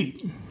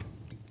retreat?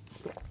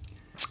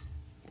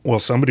 Well,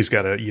 somebody's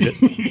got to eat it.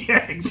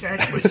 Yeah,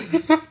 exactly.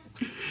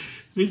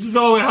 This is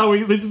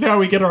how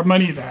we get our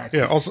money back.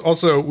 Yeah.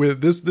 Also,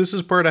 with this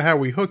is part of how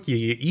we hook you.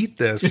 You eat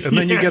this, and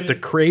then you get the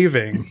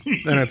craving,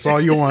 and it's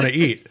all you want to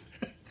eat.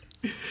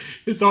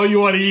 It's all you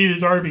want to eat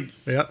is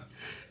Arby's. Yeah.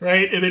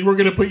 Right, and then we're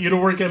going to put you to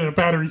work at a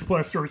Batteries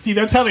Plus store. See,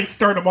 that's how they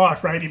start them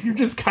off, right? If you're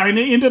just kind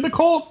of into the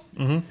cult,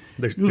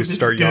 they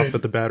start you off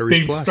with the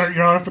Batteries Plus. They start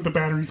you off with the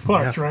Batteries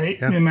Plus, right?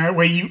 Yeah. And that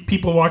way,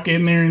 people walk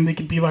in there and they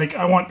can be like,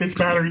 "I want this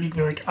battery." And you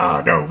can be like,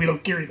 "Oh no, we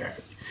don't carry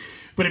that."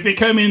 But if they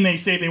come in, they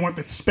say they want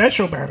the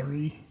special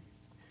battery.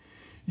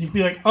 You can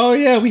be like, "Oh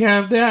yeah, we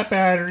have that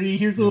battery.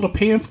 Here's a little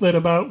pamphlet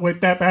about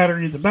what that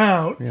battery is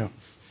about." Yeah.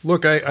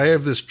 Look, I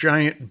have this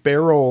giant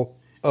barrel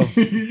of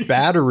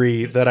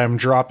battery that I'm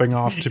dropping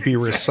off to be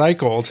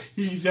recycled.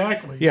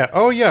 Exactly. Yeah.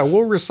 Oh yeah,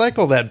 we'll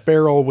recycle that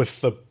barrel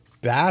with the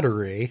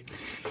battery.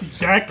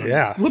 Exactly.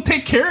 Yeah. We'll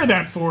take care of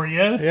that for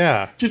you.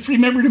 Yeah. Just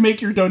remember to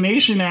make your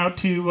donation out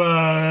to,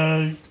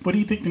 what do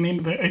you think the name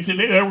of the, is it,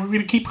 are we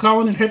going to keep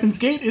calling it Heaven's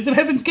Gate? Is it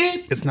Heaven's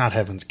Gate? It's not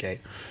Heaven's Gate.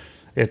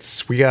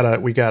 It's, we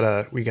gotta,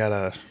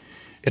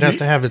 it has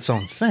to have its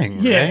own thing,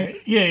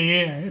 right? Yeah.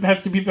 It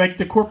has to be like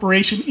the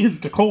corporation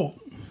is the cult.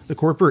 The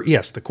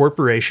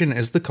corporation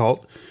is the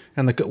cult.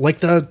 And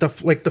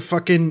the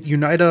fucking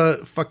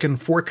Unita fucking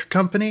fork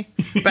company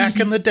back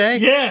in the day.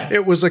 Yeah.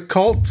 It was a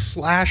cult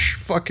 /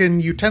 fucking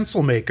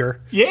utensil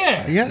maker.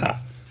 Yeah. Yeah.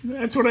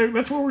 That's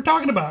what we're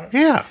talking about.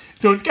 Yeah.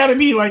 So it's got to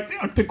be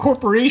like the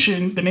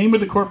corporation, the name of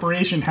the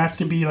corporation has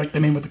to be like the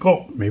name of the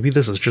cult. Maybe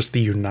this is just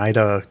the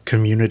Unita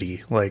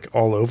community like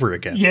all over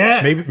again.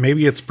 Yeah.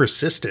 Maybe it's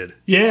persisted.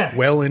 Yeah.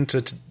 Well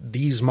into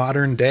these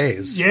modern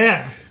days.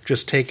 Yeah.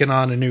 Just taken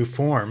on a new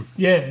form.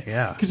 Yeah.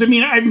 Yeah. Because, I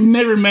mean, I've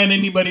never met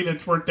anybody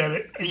that's worked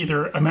at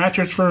either a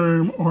mattress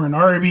firm or an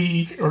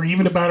Arby's or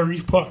even a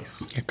Batteries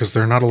Plus. Because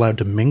they're not allowed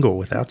to mingle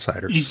with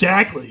outsiders.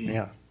 Exactly.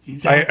 Yeah.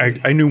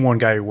 Exactly. I knew one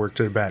guy who worked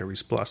at a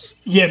Batteries Plus.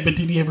 Yeah, but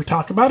did he ever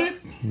talk about it?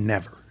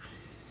 Never.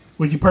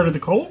 Was he part of the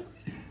cult?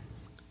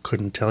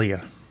 Couldn't tell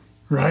you.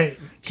 Right.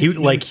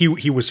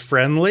 He was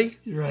friendly,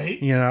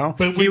 Right. you know.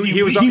 But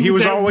he was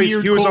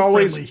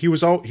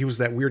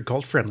that weird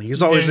cult friendly.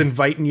 He's always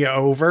inviting you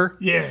over,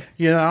 Yeah.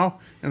 you know,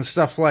 and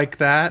stuff like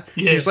that.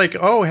 Yeah. He's like,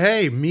 oh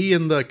hey, me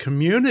and the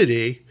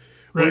community,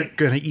 we're Right.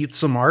 gonna eat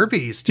some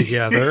Arby's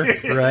together,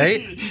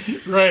 right?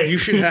 Right. You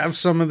should have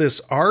some of this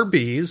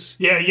Arby's.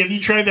 Yeah, have you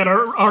tried that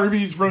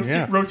Arby's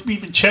roast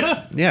beef and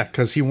cheddar? Yeah,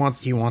 because he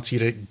wants you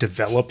to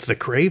develop the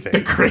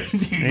craving.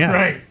 Crazy, Yeah.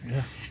 right.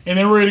 Yeah. And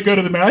then we're going to go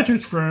to the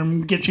mattress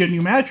firm, get you a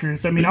new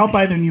mattress. I mean, I'll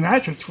buy the new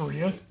mattress for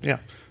you. Yeah.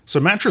 So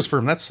Mattress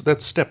Firm, that's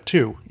step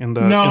 2 in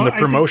the No, the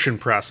promotion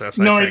process.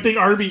 I think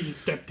Arby's is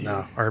step 2.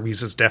 No,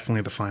 Arby's is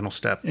definitely the final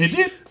step. Is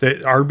it?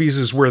 The Arby's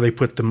is where they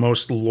put the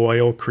most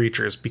loyal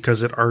creatures,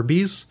 because at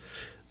Arby's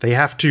they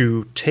have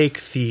to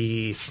take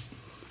the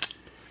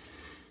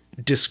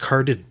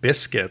discarded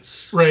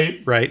biscuits.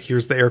 Right. Right.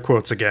 Here's the air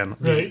quotes again.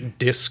 The Right.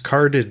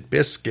 discarded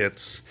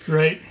biscuits.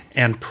 Right.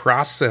 And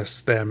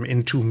process them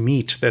into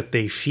meat that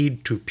they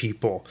feed to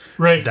people.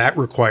 Right. That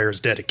requires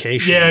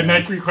dedication. Yeah, man. and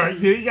that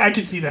requires. I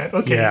can see that.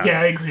 Okay, Yeah. yeah,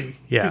 I agree.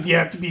 Yeah. Because you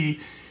have to be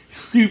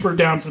super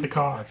down for the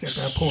cause at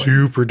that point.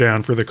 Super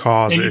down for the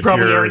cause. And you if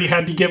probably you're- already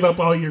had to give up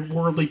all your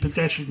worldly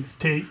possessions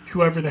to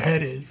whoever the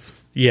head is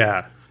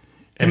Yeah.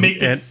 to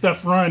make this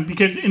stuff run.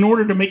 Because in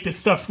order to make this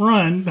stuff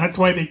run, that's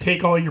why they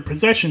take all your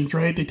possessions,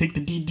 right? They take the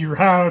deed to your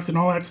house and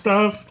all that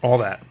stuff all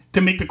that.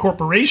 to make the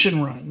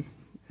corporation run.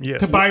 Yeah.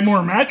 To buy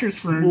more mattress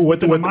firms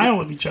within a mile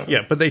of each other.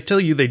 Yeah, but they tell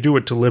you they do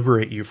it to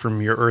liberate you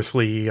from your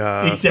earthly,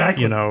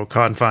 Exactly.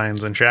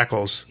 confines and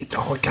shackles. It's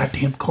all a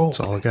goddamn cult. It's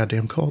all a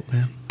goddamn cult,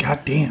 man.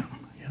 Goddamn.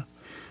 Yeah.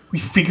 We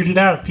figured it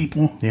out,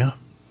 people. Yeah.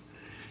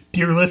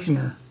 Dear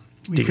listener,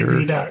 we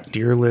figured it out.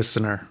 Dear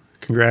listener,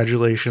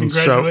 congratulations.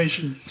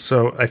 Congratulations.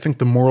 So I think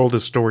the moral of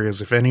the story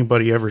is, if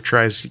anybody ever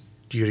tries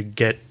you to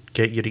get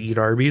you to eat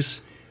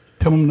Arby's,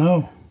 Tell them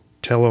no.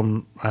 tell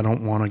them I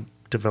don't want to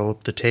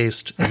develop the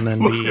taste and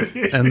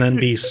then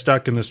be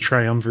stuck in this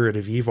triumvirate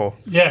of evil.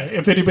 Yeah,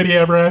 if anybody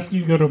ever asks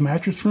you to go to a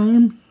mattress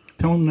firm,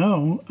 tell them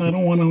no. I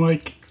don't want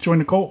to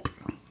join a cult.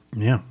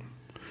 Yeah.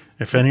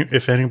 If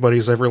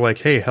anybody's ever like,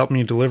 hey, help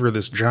me deliver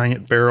this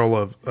giant barrel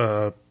of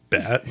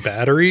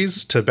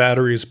batteries to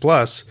Batteries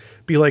Plus,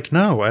 be like,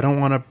 no, I don't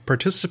want to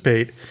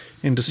participate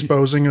in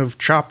disposing of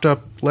chopped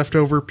up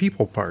leftover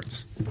people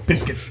parts.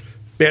 Biscuits.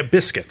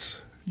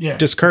 Biscuits. Yeah.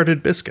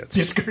 Discarded biscuits.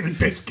 Discarded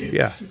biscuits.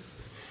 Yeah.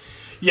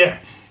 Yeah.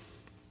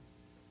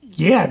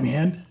 Yeah,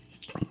 man.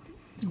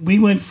 We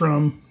went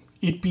from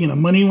it being a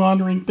money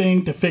laundering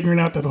thing to figuring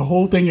out that the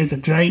whole thing is a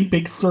giant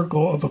big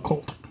circle of a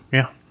cult.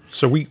 Yeah.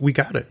 So we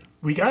got it.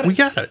 We got it. We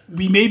got it.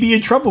 We may be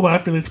in trouble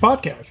after this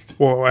podcast.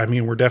 Well, I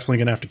mean, we're definitely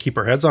going to have to keep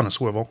our heads on a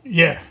swivel.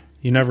 Yeah.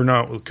 You never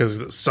know,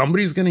 because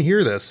somebody's going to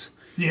hear this.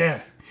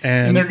 Yeah.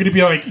 And And they're going to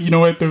be like, you know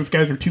what? Those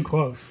guys are too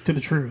close to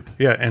the truth.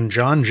 Yeah, and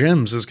John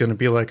Jims is going to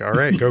be like, all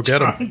right, go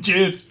get him.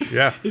 Jibs.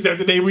 Yeah. Is that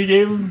the name we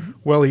gave him?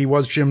 Well, he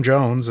was Jim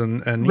Jones,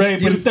 and Right,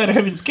 but it's not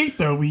Heaven's Gate,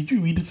 though. We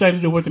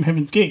decided it wasn't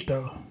Heaven's Gate,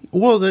 though.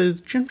 well, the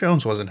Jim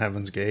Jones wasn't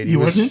Heaven's Gate. He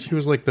wasn't? He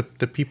was like the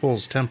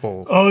People's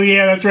Temple. Oh,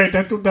 yeah, that's right.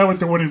 That was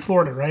the one in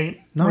Florida, right?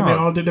 No. Where they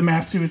all did the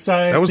mass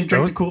suicide. They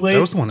drank the Kool-Aid.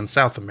 That was the one in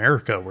South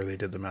America where they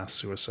did the mass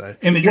suicide.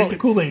 And they drank the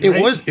Kool-Aid, It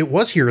right?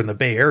 was here in the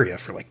Bay Area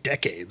for like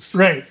decades.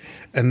 Right.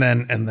 And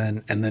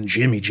then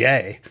Jimmy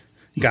J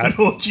got Good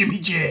old Jimmy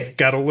J.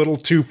 got a little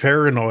too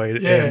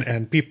paranoid, Yeah.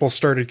 and people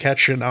started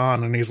catching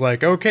on, and he's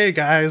like, okay,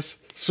 guys,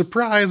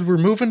 surprise, we're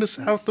moving to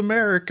South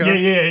America.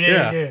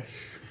 Yeah.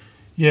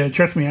 Yeah,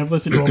 trust me, I've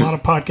listened to a lot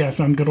of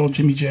podcasts on good old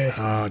Jimmy J.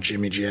 Oh,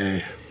 Jimmy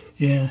J.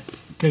 Yeah,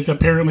 because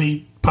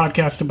apparently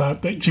podcasts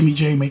about that Jimmy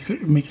J makes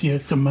you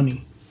some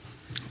money.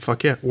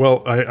 Fuck yeah.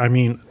 Well, I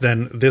mean,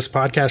 then this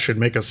podcast should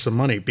make us some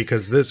money,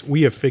 because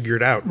we have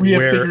figured out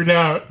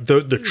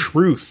the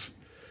truth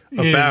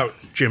about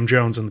Jim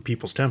Jones and the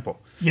People's Temple.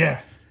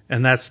 Yeah.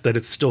 And that's that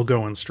it's still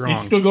going strong.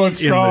 It's still going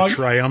strong. In the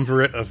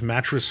triumvirate of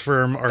Mattress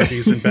Firm,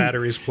 Arby's, and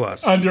Batteries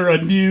Plus. Under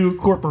a new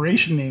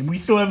corporation name. We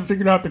still haven't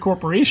figured out the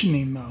corporation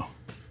name, though.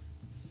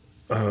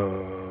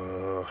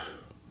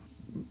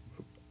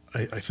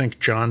 I think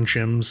John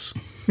Jim's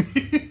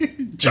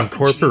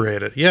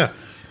Incorporated. Yeah.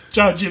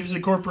 John Jim's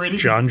Incorporated.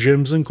 John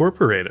Jim's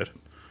Incorporated.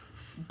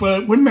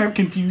 But wouldn't that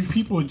confuse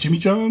people with Jimmy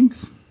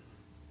John's?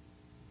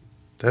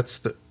 That's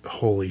the...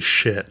 Holy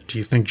shit. Do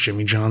you think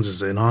Jimmy John's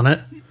is in on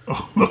it?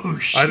 Oh,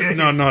 shit.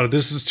 No,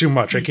 this is too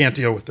much. I can't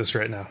deal with this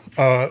right now.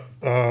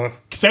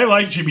 Because I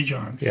like Jimmy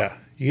John's. Yeah.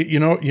 You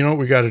know what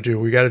we got to do?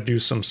 We got to do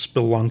some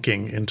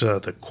spelunking into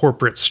the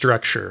corporate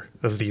structure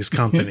of these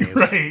companies.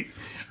 Right.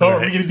 Oh, are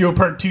we going to do a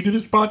part 2 to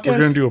this podcast? We're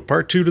going to do a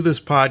part 2 to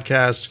this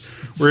podcast.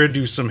 We're going to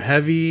do some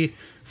heavy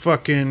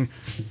fucking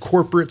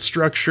corporate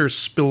structure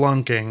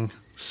spelunking.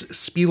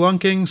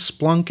 Spelunking?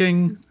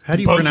 Splunking? How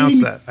do you pronounce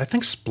that? I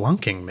think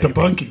splunking, maybe.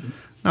 Debunking.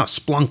 No,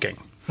 splunking.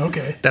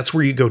 Okay. That's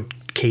where you go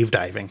cave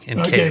diving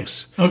in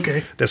caves.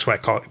 Okay. That's why I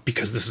call it,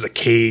 because this is a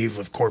cave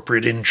of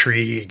corporate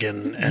intrigue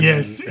and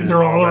yes, and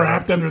they're all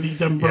wrapped under these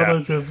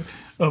umbrellas of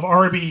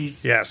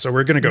Arby's. Yeah, so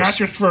we're going to go...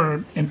 Mattress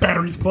Firm and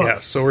Batteries Plus. Yeah,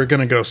 so we're going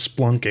to go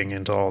splunking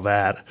into all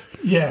that.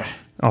 Yeah.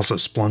 Also,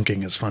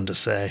 splunking is fun to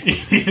say.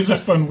 It is a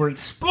fun word.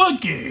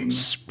 Splunking.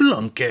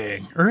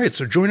 Splunking. All right,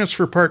 so join us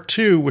for part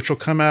 2, which will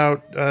come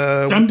out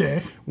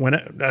Someday. when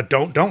it,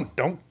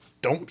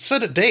 don't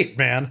set a date,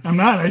 man. I'm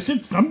not. I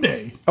said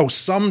someday. Oh,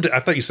 someday. I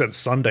thought you said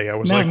Sunday. I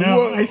was No, like, no.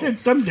 whoa. I said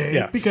someday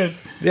Yeah.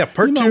 because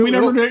part 2.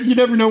 you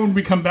never know when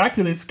we come back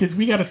to this because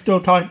we got to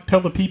still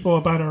tell the people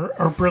about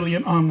our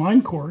brilliant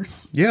online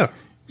course, Yeah.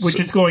 which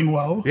is going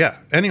well. Yeah.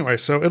 Anyway,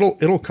 so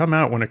it'll come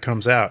out when it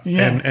comes out.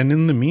 Yeah. And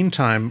in the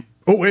meantime,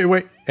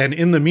 wait. And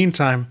in the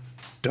meantime,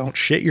 don't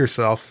shit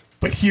yourself.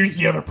 But here's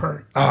the other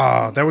part.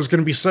 That was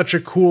going to be such a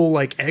cool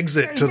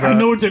exit to the. I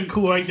know it's a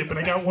cool exit, but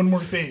I got one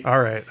more thing. All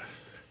right.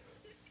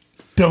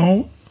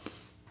 Don't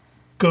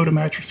go to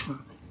Mattress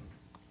Firm.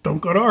 Don't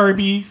go to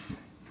Arby's.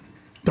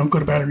 Don't go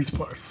to Batteries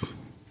Plus.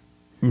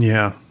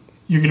 Yeah.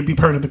 You're going to be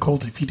part of the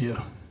cult if you do.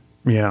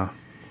 Yeah.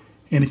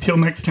 And until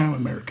next time,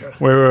 America.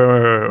 Wait.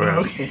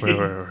 Okay.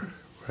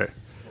 Wait.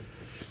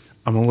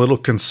 I'm a little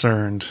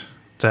concerned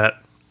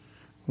that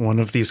one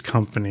of these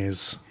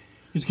companies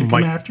It's going to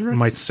come after us?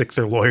 might sick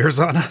their lawyers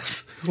on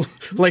us,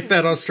 like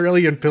that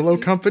Australian pillow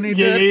company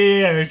Yeah,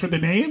 did. yeah. For the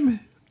name?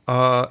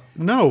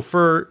 No,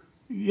 for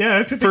Yeah,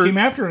 that's what they came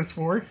after us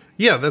for.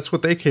 yeah, that's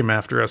what they came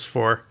after us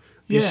for.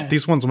 Yeah.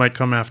 These ones might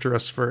come after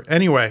us for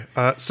anyway.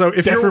 So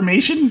if you're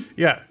Deformation?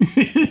 yeah.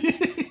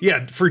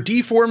 Yeah, for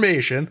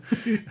deformation.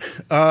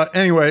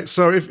 Anyway,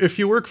 so if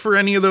you work for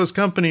any of those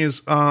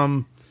companies,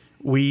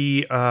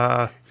 we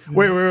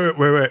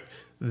wait.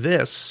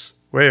 This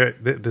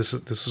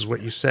is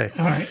what you say.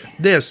 All right.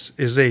 This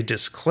is a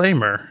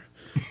disclaimer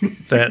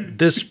that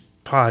this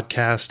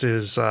podcast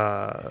is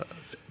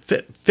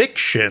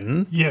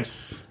fiction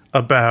Yes.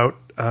 about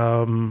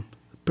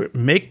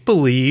make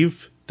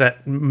believe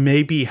that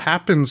maybe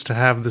happens to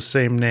have the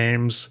same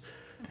names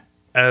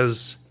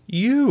as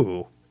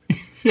you.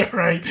 Yeah,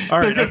 right. All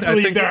right, They're gonna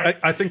believe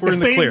I think we're if in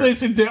the they clear.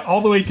 listen to all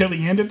the way till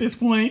the end at this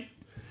point,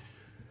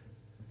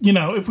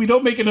 if we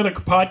don't make another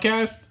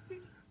podcast,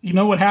 you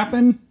know what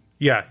happened?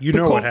 Yeah, you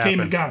know what cult came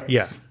happened. and got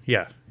us.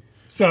 Yeah.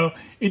 So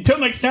until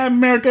next time,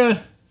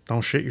 America.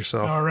 Don't shit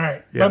yourself. All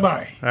right. Yeah.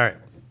 Bye-bye. All right.